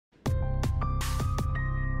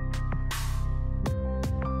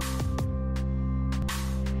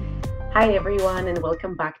Hi everyone and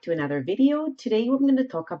welcome back to another video. Today we're going to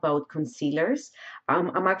talk about concealers.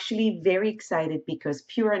 I'm actually very excited because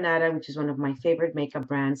Pure Anada, which is one of my favorite makeup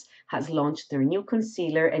brands, has launched their new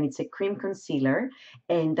concealer and it's a cream concealer.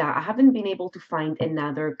 And I haven't been able to find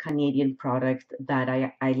another Canadian product that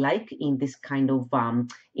I like in this kind of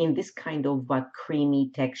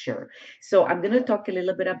creamy texture. So I'm going to talk a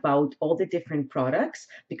little bit about all the different products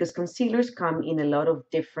because concealers come in a lot of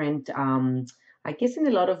different I guess in a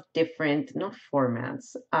lot of different, not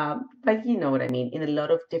formats, but you know what I mean, in a lot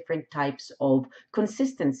of different types of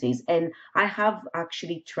consistencies. And I have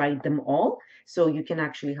actually tried them all. So you can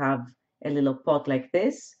actually have a little pot like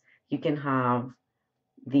this. You can have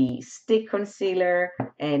the stick concealer,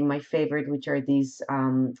 and my favorite, which are these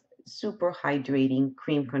super hydrating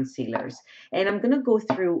cream concealers. And I'm going to go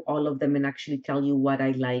through all of them and actually tell you what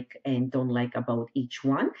I like and don't like about each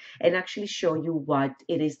one, and actually show you what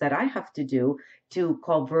it is that I have to do to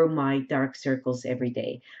cover my dark circles every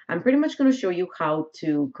day. I'm pretty much going to show you how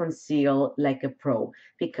to conceal like a pro,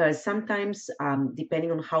 because sometimes,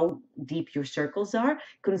 depending on how deep your circles are,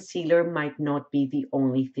 concealer might not be the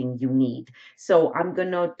only thing you need. So I'm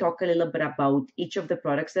going to talk a little bit about each of the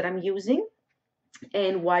products that I'm using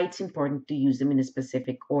and why it's important to use them in a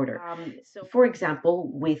specific order. So for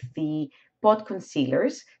example, with the pot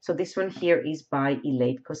concealers, so this one here is by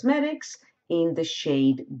Elate Cosmetics in the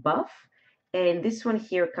shade Buff. And this one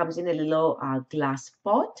here comes in a little glass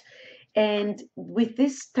pot. And with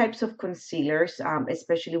these types of concealers,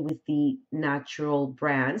 especially with the natural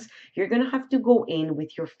brands, you're going to have to go in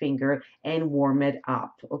with your finger and warm it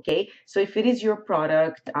up. Okay. So if it is your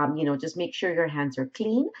product, just make sure your hands are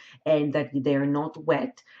clean and that they're not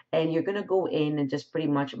wet. And you're going to go in and just pretty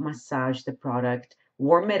much massage the product,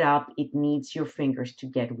 warm it up. It needs your fingers to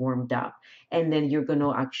get warmed up. And then you're going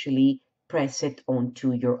to actually press it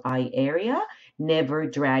onto your eye area, never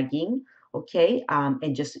dragging. Okay,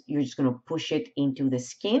 and you're just going to push it into the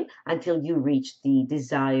skin until you reach the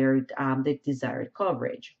desired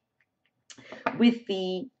coverage. With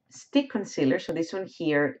the stick concealer, so this one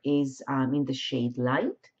here is in the shade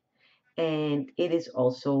Light, and it is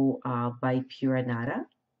also by Pure Anada.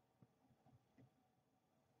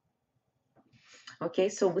 Okay,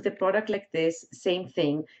 so with a product like this, same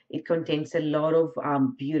thing. It contains a lot of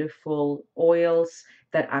beautiful oils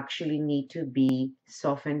that actually need to be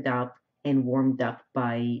softened up and warmed up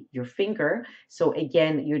by your finger. So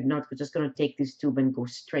again, you're not just going to take this tube and go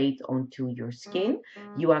straight onto your skin.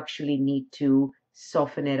 You actually need to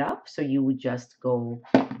soften it up. So you would just go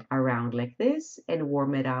around like this and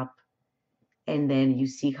warm it up. And then you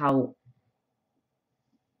see how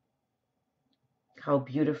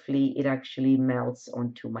beautifully it actually melts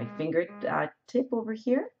onto my finger tip over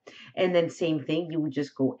here. And then same thing, you would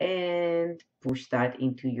just go and push that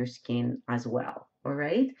into your skin as well, all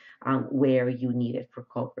right, where you need it for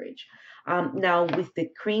coverage. Now with the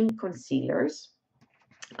cream concealers,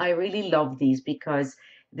 I really love these because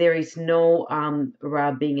there is no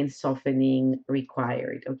rubbing and softening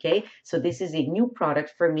required. Okay, so this is a new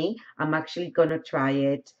product for me. I'm actually gonna try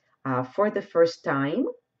it for the first time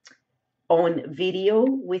on video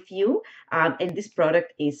with you. And this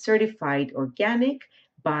product is certified organic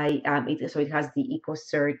by so it has the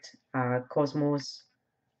EcoCert Cosmos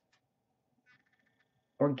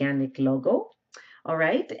organic logo. All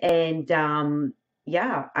right, and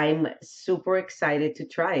yeah, I'm super excited to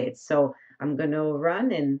try it. So I'm gonna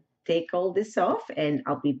run and take all this off, and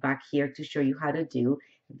I'll be back here to show you how to do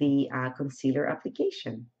the concealer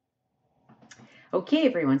application. Okay,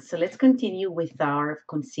 everyone, so let's continue with our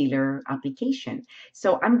concealer application.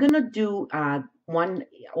 So I'm gonna do one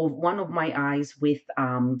of my eyes with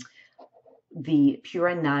the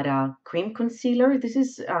Pure Nada cream concealer. This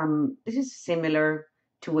is similar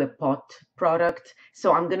to a pot product.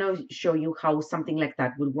 So I'm going to show you how something like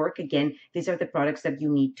that would work. Again, these are the products that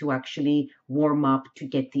you need to actually warm up to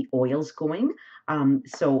get the oils going.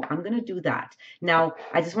 So I'm going to do that. Now,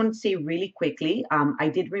 I just want to say really quickly, I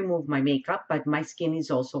did remove my makeup, but my skin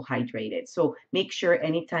is also hydrated. So make sure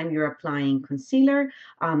anytime you're applying concealer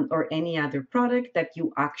or any other product that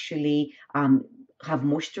you actually have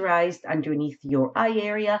moisturized underneath your eye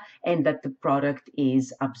area and that the product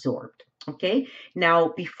is absorbed. Okay, now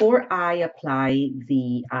before I apply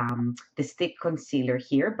the stick concealer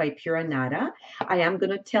here by Pure Nada, I am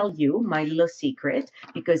going to tell you my little secret,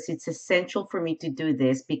 because it's essential for me to do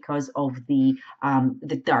this because of the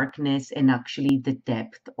darkness and actually the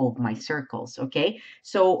depth of my circles. Okay,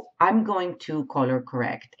 so I'm going to color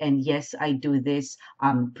correct, and yes, I do this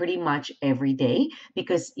pretty much every day,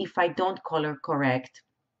 because if I don't color correct,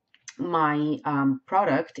 my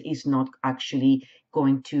product is not actually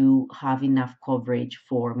going to have enough coverage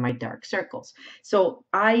for my dark circles. So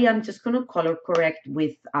I am just going to color correct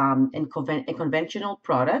with a conventional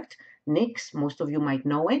product, NYX. Most of you might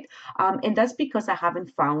know it. And that's because I haven't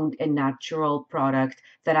found a natural product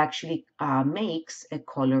that actually makes a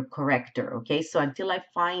color corrector. Okay, so until I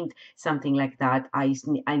find something like that, I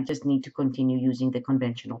just need to continue using the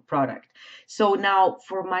conventional product. So now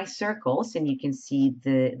for my circles, and you can see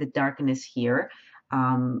the darkness here,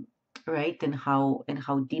 right, and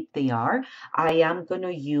how deep they are. I am gonna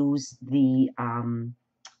use the I'm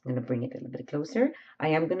gonna bring it a little bit closer. I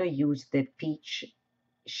am gonna use the peach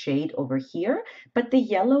shade over here, but the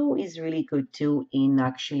yellow is really good too in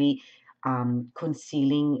actually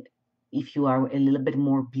concealing if you are a little bit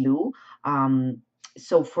more blue.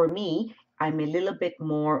 So for me, I'm a little bit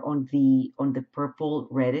more on the purple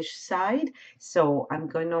reddish side. So I'm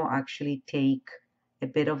gonna actually take a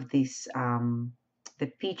bit of this the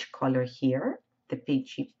peach color here, the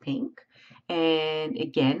peachy pink, and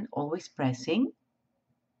again always pressing.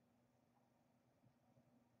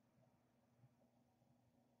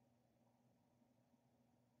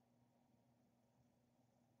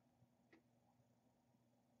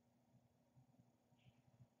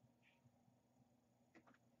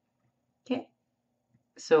 Okay,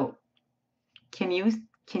 so Can you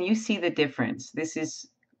can you see the difference? This is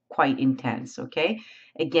quite intense, okay?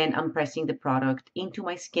 Again, I'm pressing the product into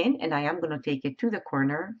my skin and I am going to take it to the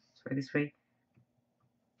corner, sorry, this way,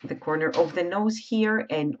 the corner of the nose here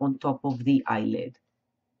and on top of the eyelid.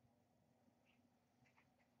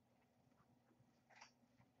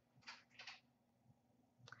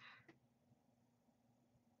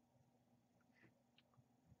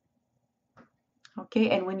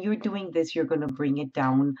 Okay, and when you're doing this, you're going to bring it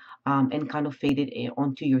down and kind of fade it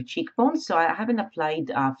onto your cheekbones. So I haven't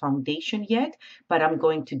applied foundation yet, but I'm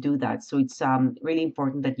going to do that. So it's really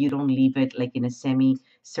important that you don't leave it like in a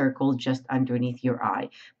semi-circle just underneath your eye.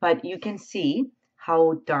 But you can see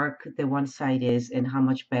how dark the one side is and how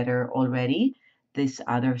much better already this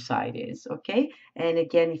other side is, okay? And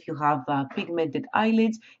again, if you have pigmented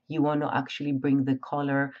eyelids, you want to actually bring the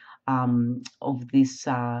color of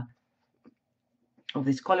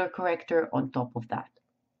this color corrector on top of that.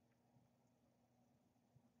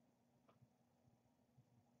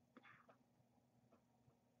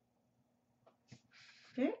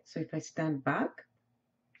 Okay, so if I stand back,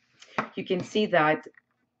 you can see that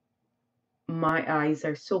my eyes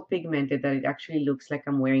are so pigmented that it actually looks like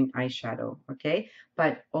I'm wearing eyeshadow, okay?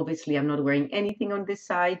 But obviously I'm not wearing anything on this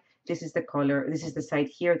side. This is the color, this is the side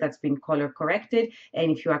here that's been color corrected.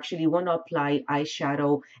 And if you actually want to apply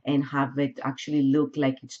eyeshadow and have it actually look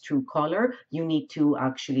like it's true color, you need to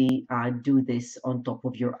actually do this on top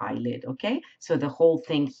of your eyelid, okay? So the whole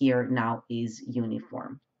thing here now is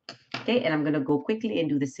uniform. Okay, and I'm going to go quickly and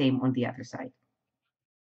do the same on the other side.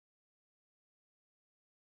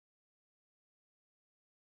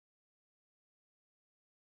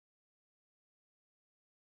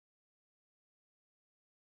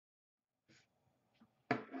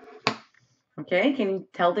 Okay, can you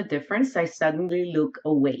tell the difference? I suddenly look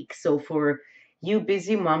awake. So for you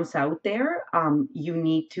busy moms out there, you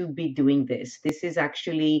need to be doing this. This is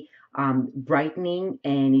actually brightening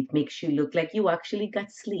and it makes you look like you actually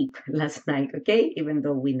got sleep last night, okay? Even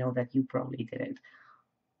though we know that you probably didn't.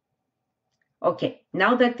 Okay,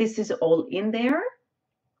 now that this is all in there,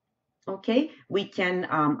 okay, we can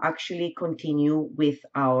actually continue with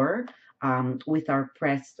our with our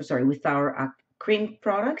cream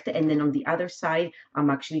product, and then on the other side, I'm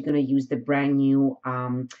actually going to use the brand new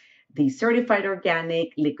the certified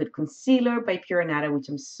organic liquid concealer by Pure Anada, which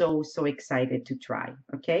I'm so excited to try.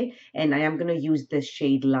 Okay, and I am going to use the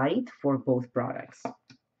shade light for both products.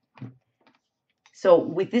 So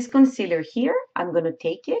with this concealer here, I'm going to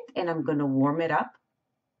take it and I'm going to warm it up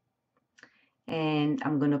and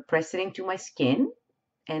I'm going to press it into my skin.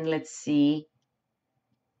 And let's see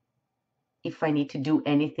if I need to do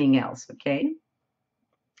anything else, okay?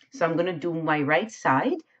 So I'm going to do my right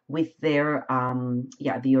side with their,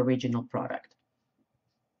 yeah, the original product.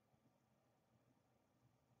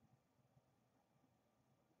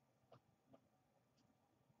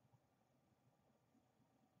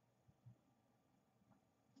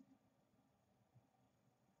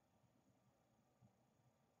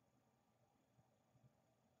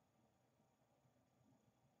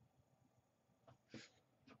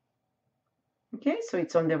 Okay, so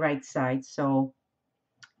it's on the right side, so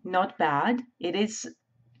not bad. It is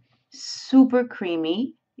super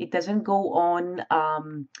creamy. It doesn't go on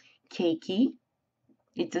cakey.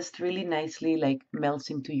 It just really nicely like melts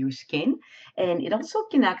into your skin, and it also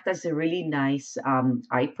can act as a really nice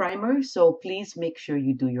eye primer. So please make sure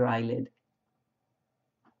you do your eyelid.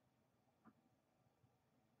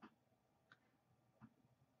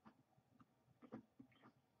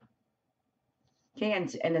 Okay,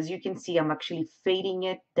 and as you can see, I'm actually fading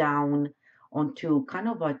it down onto kind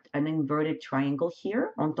of an inverted triangle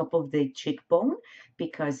here on top of the cheekbone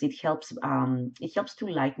because it helps to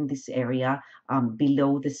lighten this area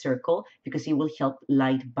below the circle because it will help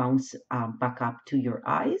light bounce back up to your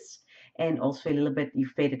eyes. And also a little bit you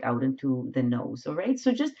fade it out into the nose. All right,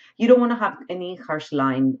 so just you don't want to have any harsh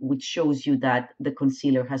line which shows you that the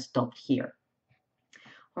concealer has stopped here.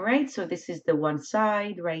 All right, so this is the one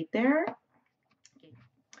side right there.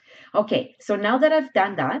 Okay, so now that I've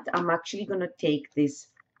done that, I'm actually going to take this,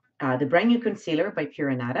 the brand new concealer by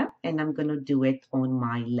Pure Anada, and I'm going to do it on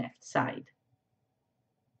my left side.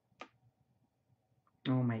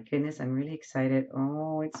 Oh my goodness, I'm really excited.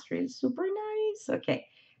 Oh, it's really super nice. Okay,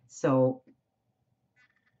 so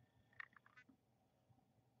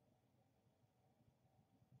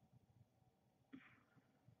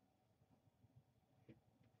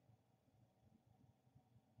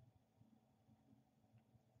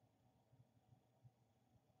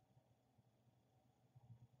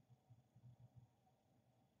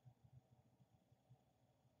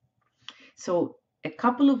So a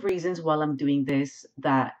couple of reasons while I'm doing this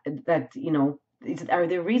that are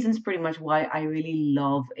the reasons pretty much why I really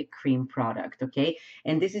love a cream product. Okay,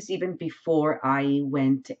 and this is even before I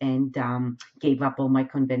went and gave up all my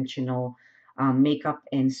conventional makeup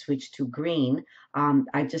and switched to green.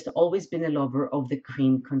 I've just always been a lover of the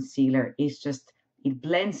cream concealer. It's just it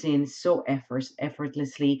blends in so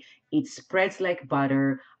effortlessly. It spreads like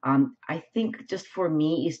butter. I think just for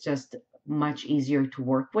me, it's just much easier to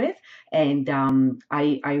work with and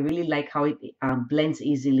I really like how it blends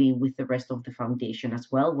easily with the rest of the foundation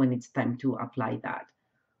as well when it's time to apply that.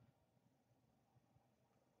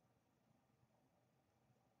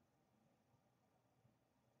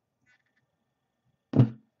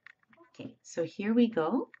 Okay, so here we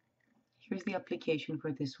go. Here's the application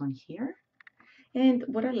for this one here. And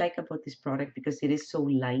what I like about this product, because it is so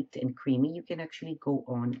light and creamy, you can actually go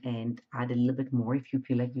on and add a little bit more if you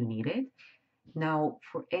feel like you need it. Now,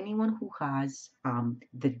 for anyone who has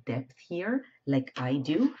the depth here, like I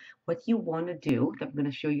do, what you want to do, I'm going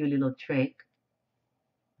to show you a little trick.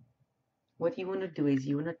 What you want to do is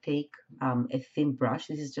you want to take a thin brush.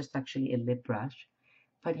 This is just actually a lip brush,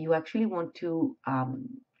 but you actually want to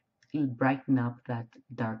brighten up that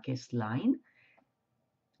darkest line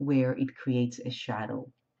where it creates a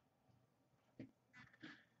shadow.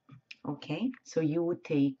 Okay, so you would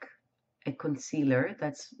take a concealer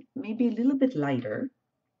that's maybe a little bit lighter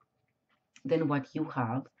than what you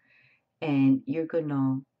have, and you're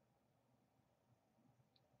gonna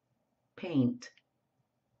paint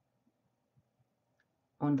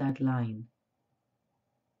on that line.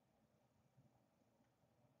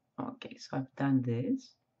 Okay, so I've done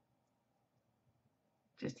this.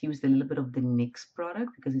 Just use a little bit of the NYX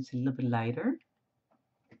product because it's a little bit lighter.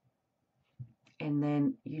 And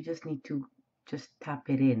then you just need to just tap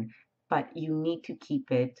it in. But you need to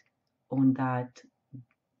keep it on that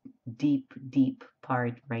deep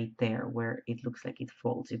part right there where it looks like it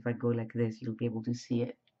folds. If I go like this, you'll be able to see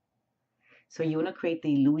it. So you want to create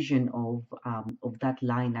the illusion of that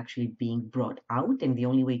line actually being brought out, and the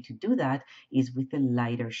only way to do that is with a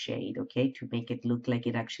lighter shade, okay, to make it look like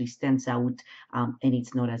it actually stands out and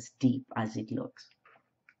it's not as deep as it looks.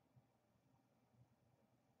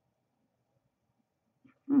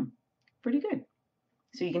 Pretty good.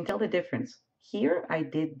 So you can tell the difference. Here I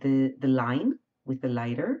did the line with the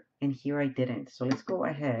lighter, and here I didn't. So let's go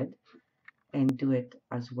ahead and do it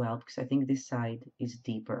as well, because I think this side is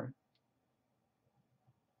deeper.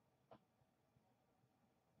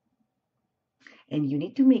 And you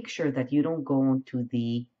need to make sure that you don't go onto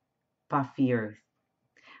the puffier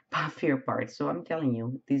part. So I'm telling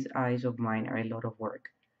you, these eyes of mine are a lot of work.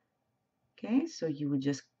 Okay, so you would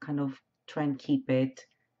just kind of try and keep it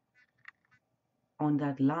on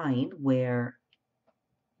that line where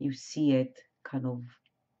you see it kind of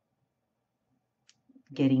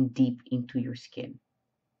getting deep into your skin.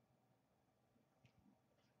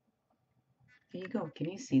 There you go.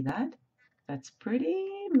 Can you see that? That's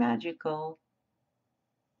pretty magical.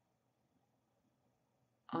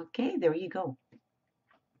 Okay, there you go.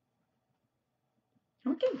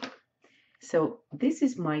 Okay, so this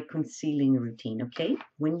is my concealing routine, okay?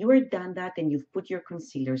 When you are done that and you've put your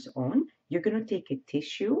concealers on, you're gonna take a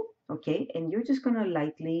tissue, okay? And you're just gonna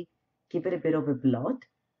lightly give it a bit of a blot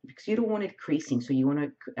because you don't want it creasing, so you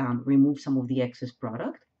wanna remove some of the excess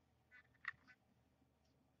product.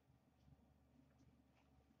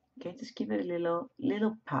 Okay, just give it a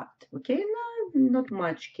little pat, okay? Not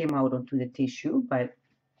much came out onto the tissue, but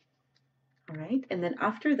all right. And then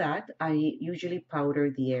after that, I usually powder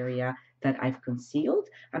the area that I've concealed.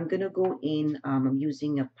 I'm gonna go in, I'm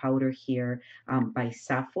using a powder here by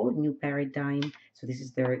Sappho, New Paradigm. So this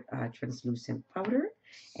is their translucent powder.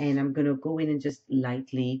 And I'm gonna go in and just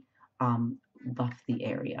lightly buff the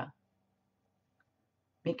area.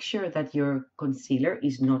 Make sure that your concealer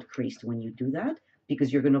is not creased when you do that,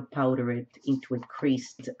 because you're gonna powder it into a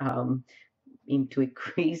creased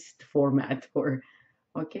format. Or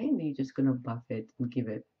okay, and you're just gonna buff it and give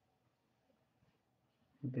it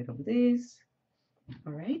a bit of this.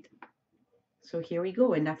 All right. So here we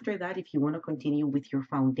go. And after that, if you want to continue with your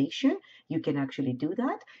foundation, you can actually do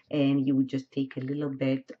that. And you would just take a little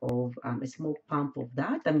bit of a small pump of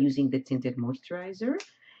that. I'm using the tinted moisturizer.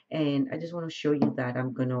 And I just want to show you that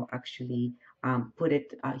I'm going to actually put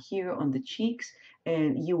it here on the cheeks.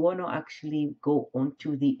 And you want to actually go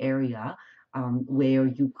onto the area where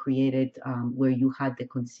you created, where you had the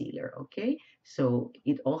concealer, okay? So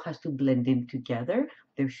it all has to blend in together.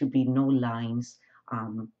 There should be no lines,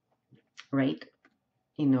 right?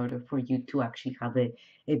 In order for you to actually have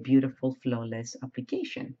a beautiful, flawless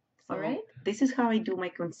application. All right, this is how I do my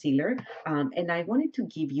concealer. And I wanted to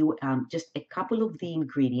give you just a couple of the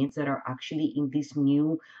ingredients that are actually in this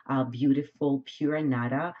new beautiful Pure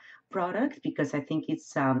Anada product, because I think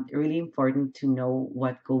it's really important to know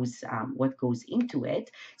what goes into it.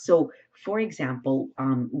 So for example,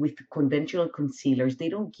 with conventional concealers, they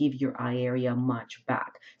don't give your eye area much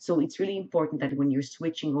back. So it's really important that when you're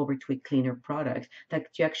switching over to a cleaner product, that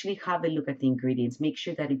you actually have a look at the ingredients. Make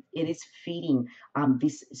sure that it is feeding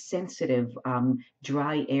this sensitive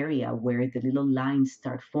dry area where the little lines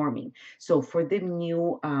start forming. So for the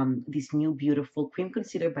new this new beautiful cream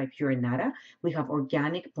concealer by Pure Anada, we have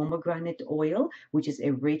organic pomegranate oil, which is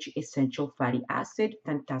a rich essential fatty acid,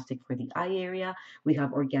 fantastic for the eye area. We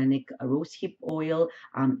have organic rosehip oil.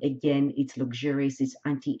 Again, it's luxurious, it's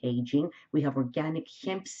anti-aging. We have organic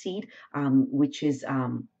hemp seed, which is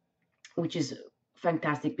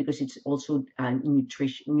fantastic because it's also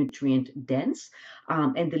nutrient dense,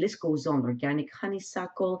 and the list goes on. Organic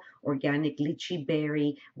honeysuckle, organic lychee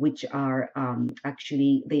berry, which are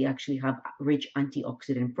they actually have rich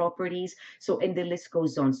antioxidant properties. So, and the list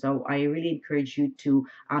goes on. So I really encourage you to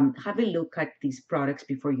have a look at these products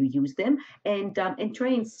before you use them, and try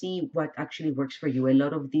and see what actually works for you. A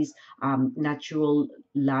lot of these natural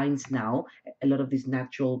lines now, a lot of these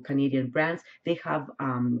natural Canadian brands, they have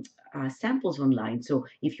samples online. So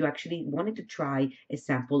if you actually wanted to try a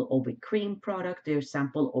sample of a cream product, their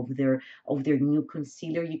sample of their new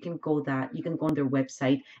concealer, you can go on their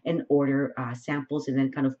website and order samples, and then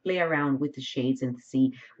kind of play around with the shades and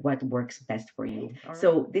see what works best for you. Right.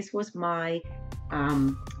 So this was my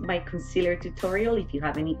my concealer tutorial. If you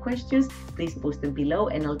have any questions, please post them below,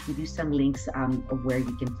 and I'll give you some links of where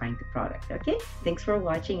you can find the product. Okay, thanks for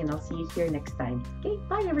watching, and I'll see you here next time. Okay,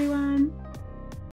 bye everyone.